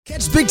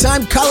Catch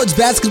big-time college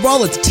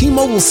basketball at the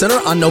T-Mobile Center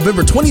on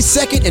November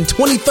 22nd and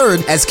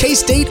 23rd as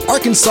K-State,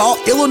 Arkansas,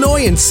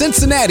 Illinois, and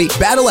Cincinnati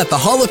battle at the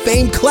Hall of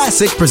Fame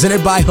Classic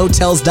presented by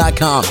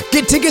Hotels.com.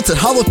 Get tickets at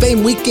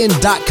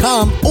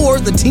HallOfFameWeekend.com or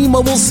the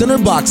T-Mobile Center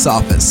box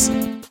office.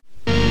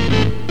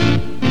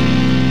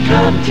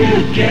 Come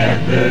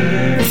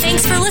together.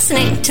 Thanks for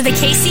listening to the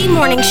KC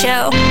Morning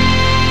Show.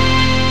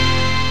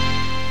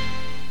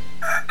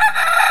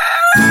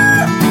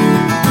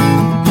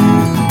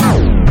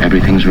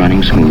 Everything's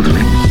running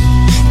smoothly.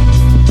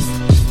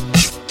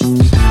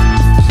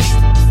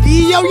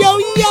 Yo, yo,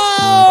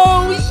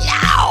 yo!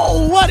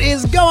 Yo! What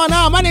is going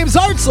on? My name's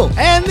Hartzell,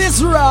 and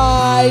this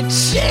right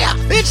here,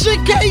 it's your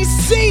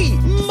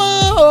KC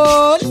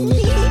Morning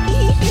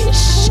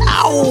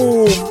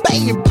Show,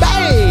 baby!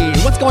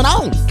 What's going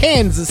on?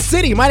 Kansas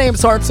City. My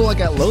name's Hartzell. I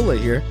got Lola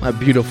here, my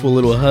beautiful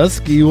little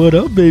husky. What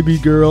up, baby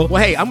girl?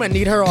 Well, hey, I'm gonna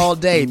need her all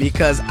day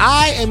because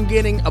I am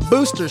getting a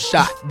booster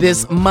shot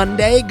this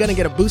Monday. Gonna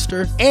get a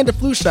booster and a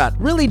flu shot.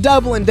 Really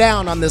doubling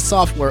down on this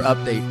software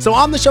update. So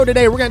on the show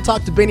today, we're gonna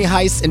talk to Benny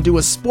Heisler and do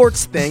a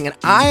sports thing, and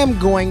I am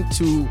going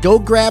to go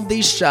grab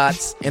these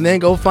shots and then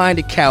go find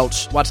a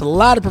couch, watch a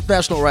lot of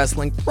professional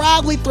wrestling,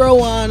 probably throw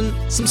on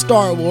some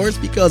Star Wars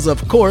because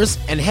of course.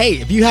 And hey,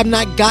 if you have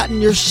not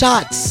gotten your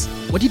shots,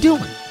 what are you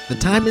doing? The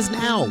time is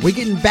now. We're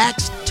getting back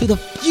to the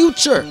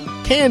future,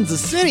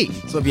 Kansas City.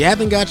 So if you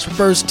haven't got your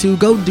first two,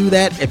 go do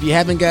that. If you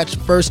haven't got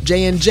your first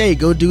J&J,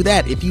 go do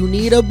that. If you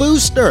need a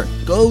booster,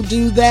 go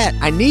do that.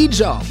 I need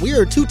y'all. We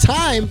are a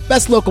 2-time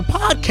Best Local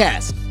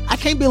Podcast. I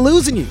can't be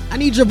losing you. I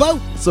need your vote.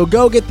 So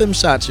go get them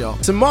shots, y'all.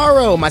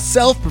 Tomorrow,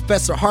 myself,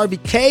 Professor Harvey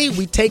K.,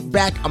 we take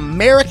back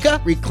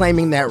America,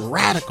 reclaiming that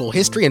radical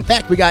history. In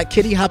fact, we got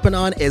Kitty hopping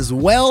on as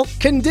well.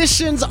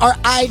 Conditions are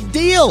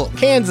ideal.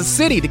 Kansas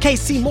City, the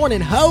KC Morning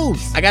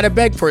Hose. I gotta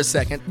beg for a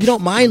second. If you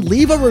don't mind,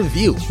 leave a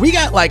review. We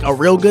got like a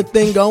real good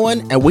thing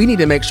going, and we need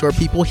to make sure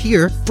people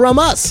hear from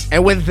us.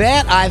 And with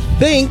that, I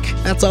think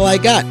that's all I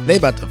got. They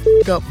about to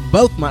f*** up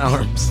both my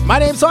arms. My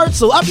name's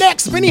Hartzell. Up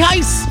next, Benny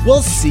Heisler.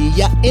 We'll see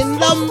ya in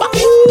the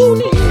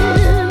morning.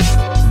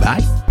 Bye.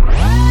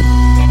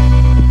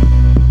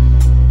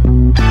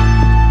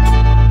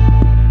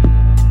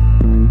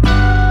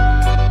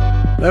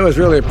 That was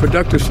really a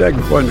productive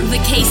segment, wasn't it? The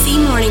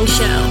KC Morning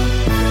Show.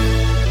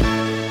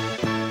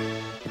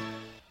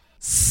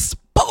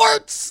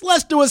 Sports!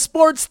 Let's do a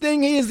sports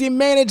thing. He is the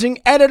managing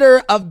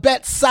editor of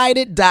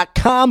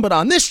BetSided.com, but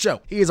on this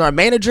show, he is our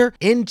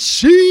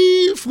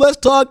manager-in-chief. Let's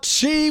talk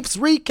Chiefs,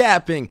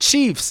 recapping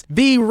Chiefs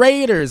v.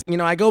 Raiders. You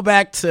know, I go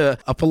back to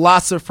a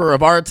philosopher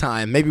of our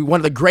time, maybe one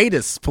of the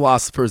greatest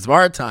philosophers of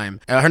our time.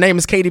 Her name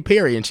is Katy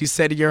Perry, and she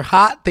said, you're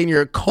hot, then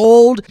you're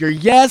cold, you're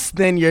yes,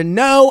 then you're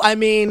no. I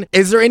mean,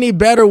 is there any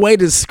better way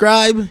to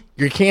describe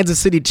your Kansas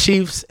City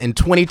Chiefs in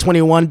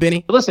 2021,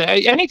 Benny? Listen,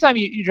 anytime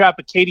you drop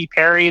a Katy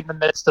Perry in the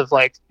midst of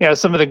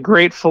some of the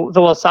great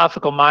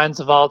philosophical minds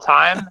of all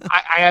time,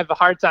 I have a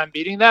hard time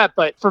beating that.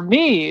 But for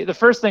me, the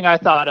first thing I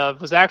thought of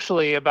was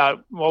actually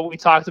about what we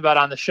talked about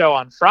on the show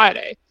on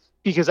Friday,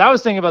 because I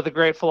was thinking about the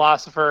great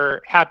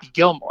philosopher Happy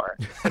Gilmore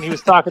when he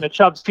was talking to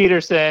Chubbs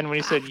Peterson when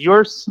he said,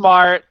 "You're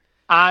smart,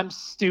 I'm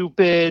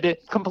stupid,"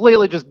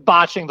 completely just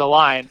botching the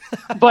line.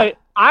 But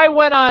I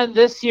went on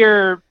this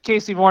year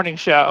KC Morning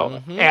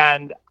Show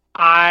and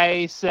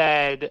I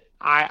said,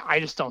 I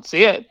just don't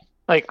see it.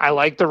 Like, I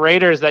like the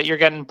Raiders that you're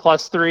getting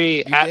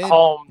 +3 at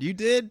home. You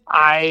did?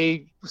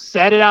 I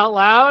said it out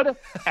loud.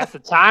 At the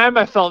time,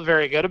 I felt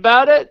very good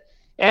about it.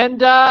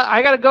 And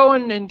I got to go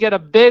in and get a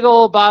big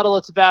old bottle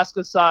of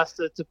Tabasco sauce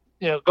to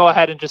go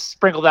ahead and just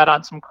sprinkle that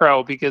on some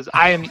crow because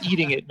I am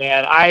eating it,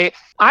 man. I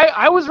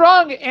was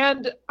wrong,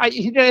 and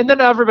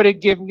then everybody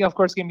gave me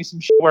some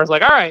shit where it's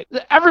like, all right,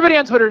 everybody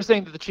on Twitter is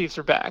saying that the Chiefs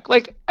are back.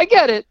 Like, I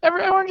get it.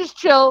 Everyone just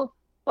chill.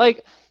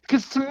 Like,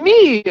 because to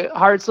me,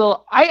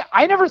 Hartzell,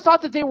 I never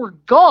thought that they were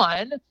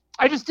gone.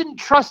 I just didn't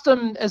trust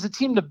them as a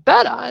team to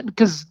bet on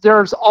because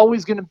there's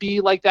always going to be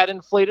like that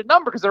inflated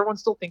number because everyone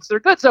still thinks they're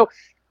good. So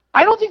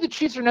I don't think the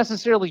Chiefs are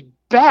necessarily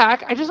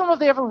back. I just don't know if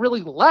they ever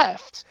really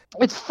left.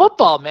 It's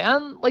football,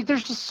 man. Like,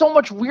 there's just so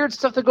much weird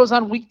stuff that goes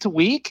on week to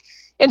week.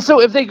 And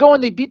so if they go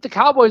and they beat the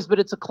Cowboys, but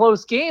it's a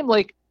close game,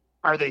 like,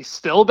 are they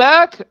still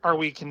back? Are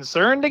we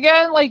concerned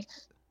again? Like,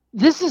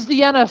 this is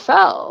the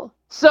NFL.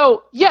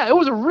 So, yeah, it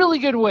was a really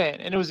good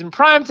win, and it was in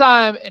prime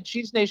time, and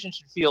Chiefs Nation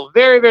should feel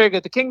very, very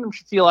good. The Kingdom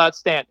should feel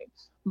outstanding.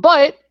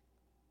 But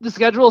the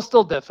schedule is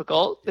still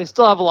difficult. They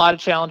still have a lot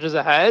of challenges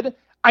ahead.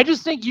 I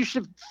just think you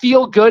should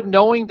feel good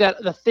knowing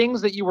that the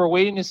things that you were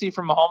waiting to see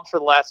from Mahomes for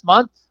the last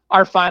month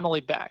are finally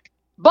back.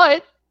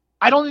 But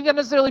I don't think that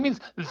necessarily means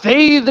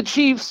the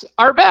Chiefs,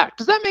 are back.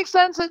 Does that make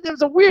sense? It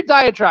was a weird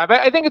diatribe.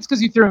 I think it's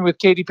because you threw me with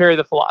Katy Perry,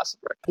 the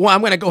philosopher. Well,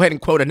 I'm going to go ahead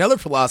and quote another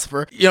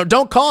philosopher.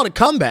 Don't call it a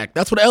comeback.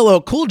 That's what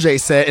LL Cool J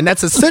said, and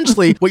that's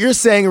essentially what you're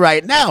saying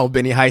right now,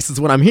 Benny Heisler, is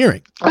what I'm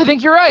hearing. I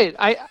think you're right.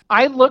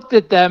 I looked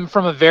at them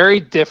from a very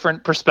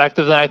different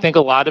perspective than I think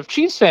a lot of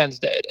Chiefs fans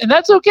did, and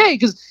that's okay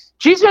because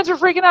Chiefs fans are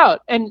freaking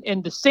out.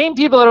 And the same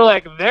people that are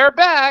like, they're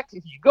back,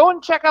 if you go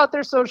and check out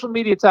their social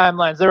media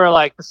timelines, they were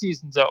like, the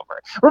season's over.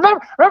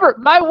 Remember,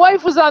 my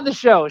wife was on the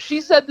show.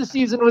 She said the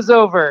season was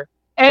over.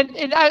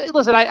 And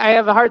I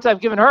have a hard time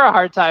giving her a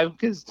hard time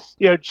because,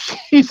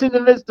 she's in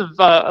the midst of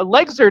a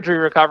leg surgery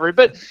recovery.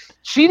 But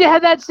she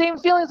had that same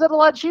feelings that a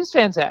lot of Chiefs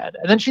fans had.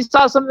 And then she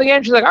saw something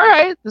and she's like, all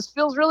right, this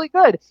feels really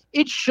good.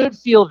 It should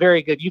feel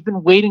very good. You've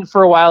been waiting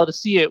for a while to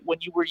see it when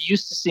you were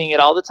used to seeing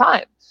it all the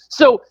time.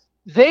 So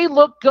they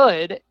look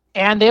good,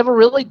 and they have a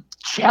really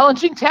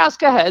challenging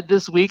task ahead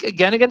this week,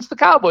 again against the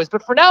Cowboys.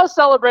 But for now,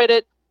 celebrate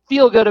it.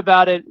 Feel good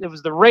about it. It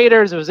was the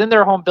Raiders. It was in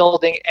their home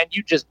building, and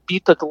you just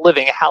beat the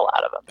living hell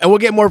out of them. And we'll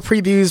get more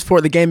previews for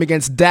the game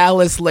against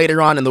Dallas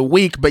later on in the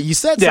week, but you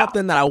said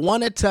something that I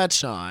want to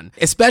touch on,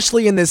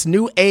 especially in this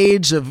new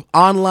age of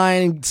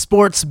online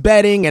sports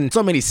betting, and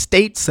so many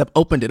states have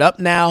opened it up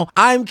now.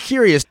 I'm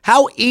curious,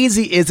 how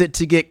easy is it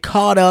to get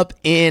caught up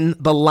in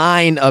the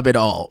line of it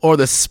all or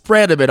the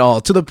spread of it all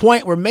to the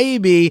point where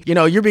maybe,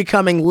 you're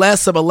becoming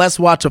less of a let's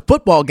watch a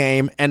football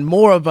game and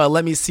more of a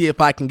let me see if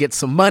I can get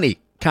some money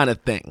kind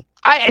of thing?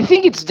 I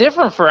think it's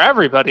different for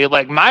everybody.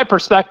 Like, my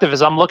perspective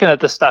is I'm looking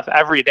at this stuff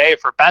every day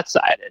for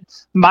Bet-Sided.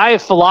 My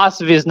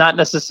philosophy is not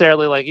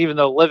necessarily like, even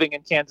though living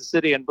in Kansas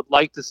City and would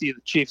like to see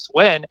the Chiefs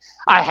win,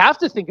 I have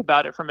to think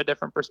about it from a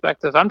different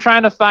perspective. I'm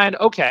trying to find,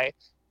 okay,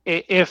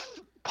 if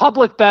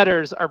public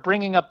bettors are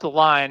bringing up the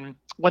line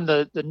when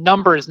the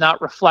number is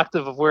not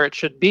reflective of where it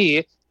should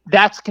be,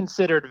 that's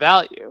considered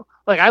value.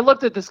 Like, I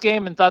looked at this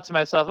game and thought to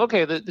myself,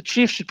 okay, the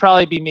Chiefs should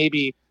probably be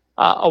maybe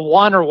a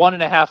 1 or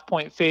 1.5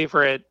 point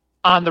favorite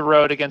on the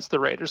road against the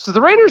Raiders. So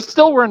the Raiders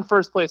still were in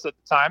first place at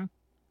the time.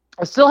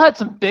 I still had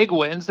some big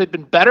wins. They'd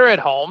been better at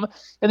home.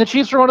 And the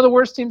Chiefs were one of the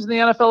worst teams in the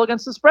NFL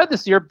against the spread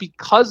this year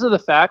because of the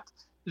fact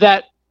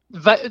that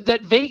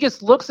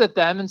Vegas looks at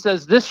them and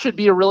says, this should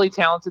be a really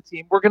talented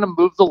team. We're going to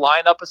move the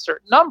line up a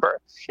certain number.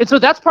 And so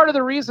that's part of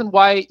the reason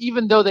why,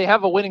 even though they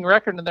have a winning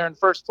record and they're in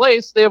first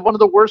place, they have one of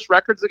the worst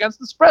records against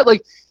the spread.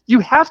 Like,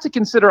 you have to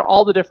consider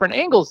all the different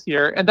angles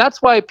here. And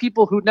that's why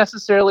people who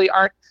necessarily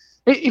aren't,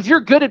 if you're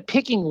good at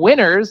picking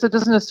winners, that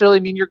doesn't necessarily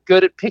mean you're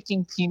good at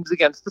picking teams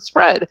against the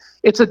spread.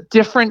 It's a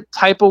different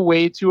type of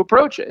way to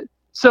approach it.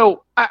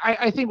 So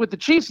I think with the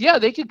Chiefs,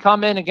 they could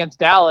come in against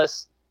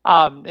Dallas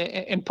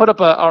and put up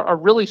a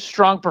really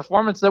strong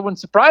performance that wouldn't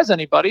surprise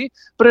anybody,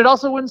 but it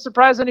also wouldn't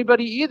surprise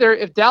anybody either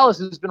if Dallas,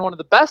 who's been one of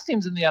the best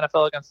teams in the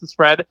NFL against the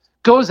spread,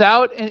 goes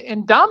out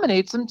and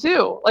dominates them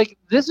too. Like,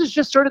 this is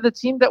just sort of the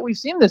team that we've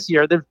seen this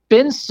year. They've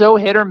been so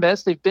hit or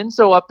miss. They've been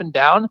so up and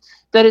down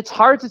that it's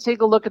hard to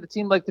take a look at a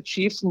team like the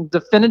Chiefs and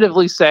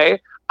definitively say,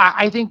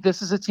 I think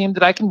this is a team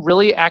that I can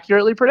really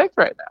accurately predict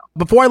right now.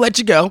 Before I let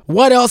you go,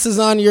 what else is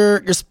on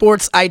your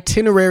sports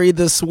itinerary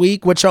this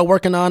week? What y'all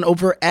working on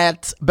over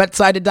at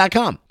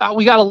betsided.com?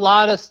 We got a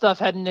lot of stuff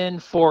heading in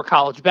for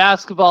college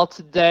basketball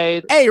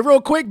today. Hey,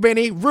 real quick,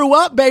 Benny, Rue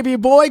up, baby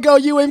boy, go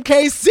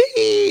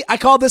UMKC. I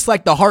call this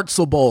like the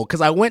Hartzell Bowl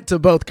because I went to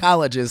both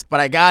colleges,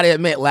 but I got to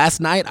admit, last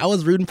night I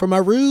was rooting for my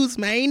Roos,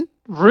 man.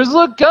 Roos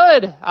look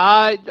good.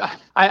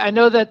 I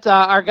know that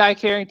our guy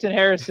Carrington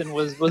Harrison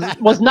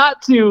was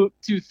not too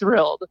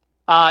thrilled.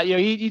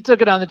 He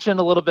took it on the chin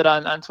a little bit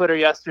on Twitter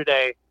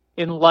yesterday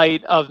in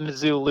light of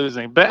Mizzou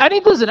losing. But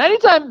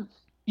anytime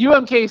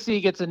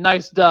UMKC gets a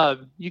nice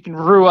dub, you can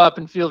rue up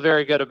and feel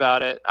very good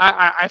about it.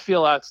 I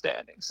feel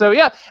outstanding. So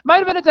might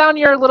have been a down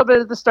year a little bit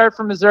at the start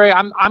for Missouri.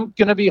 I'm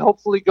gonna be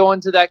hopefully going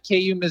to that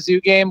KU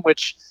Mizzou game,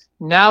 which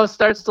now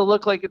starts to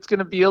look like it's going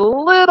to be a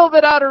little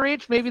bit out of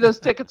reach. Maybe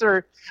those tickets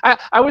are,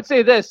 I would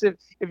say this, if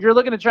you're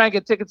looking to try and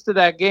get tickets to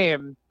that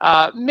game,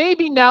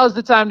 maybe now's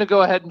the time to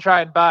go ahead and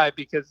try and buy,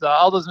 because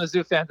all those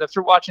Mizzou fans,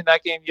 after watching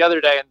that game the other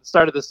day and the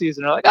start of the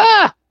season, are like,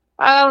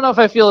 I don't know if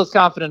I feel as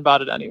confident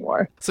about it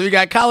anymore. So you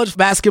got college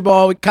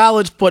basketball,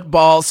 college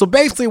football. So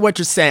basically what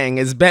you're saying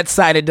is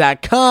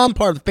betsided.com,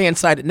 part of the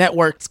Fansided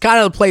Network. It's kind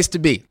of the place to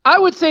be. I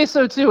would say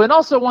so too. And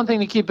also one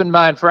thing to keep in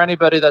mind for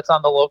anybody that's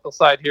on the local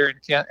side here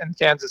in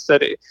Kansas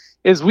City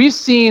is we've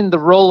seen the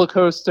roller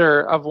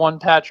coaster of one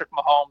Patrick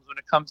Mahomes when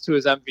it comes to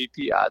his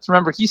MVP odds.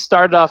 Remember, he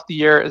started off the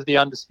year as the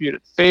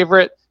undisputed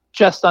favorite,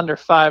 just under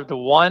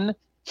 5-1.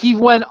 He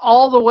went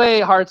all the way,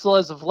 Hartzell,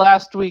 as of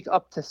last week,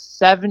 up to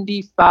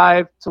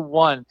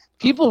 75-1.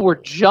 People were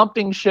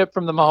jumping ship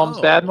from the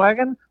Mahomes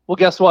bandwagon. Well,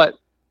 guess what?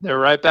 They're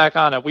right back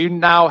on it. We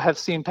now have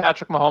seen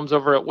Patrick Mahomes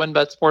over at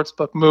WynnBET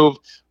Sportsbook move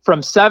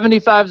from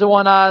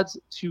 75-1 odds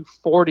to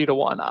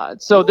 40-1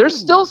 odds. So there's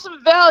still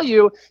some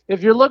value.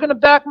 If you're looking to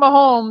back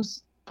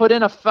Mahomes, put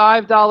in a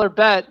 $5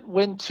 bet,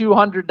 win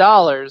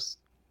 $200.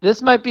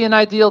 This might be an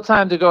ideal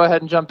time to go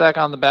ahead and jump back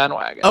on the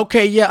bandwagon.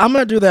 Okay, I'm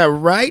going to do that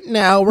right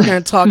now. We're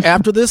going to talk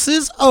after this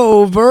is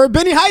over.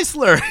 Benny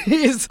Heisler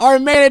is our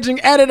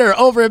managing editor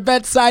over at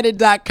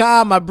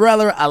betsided.com. My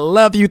brother, I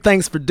love you.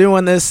 Thanks for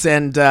doing this.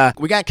 And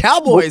we got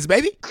Cowboys,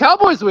 baby.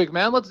 Cowboys week,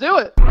 man. Let's do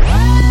it. Come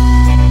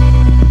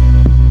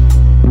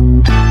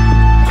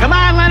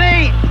on,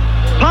 Lenny.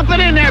 Pump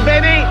it in there,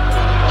 baby.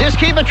 Just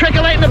keep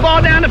matriculating the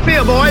ball down the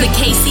field, boys. The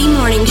KC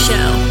Morning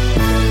Show.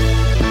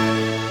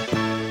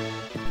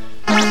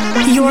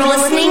 You're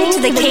listening to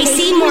the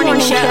KC Morning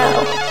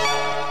Show.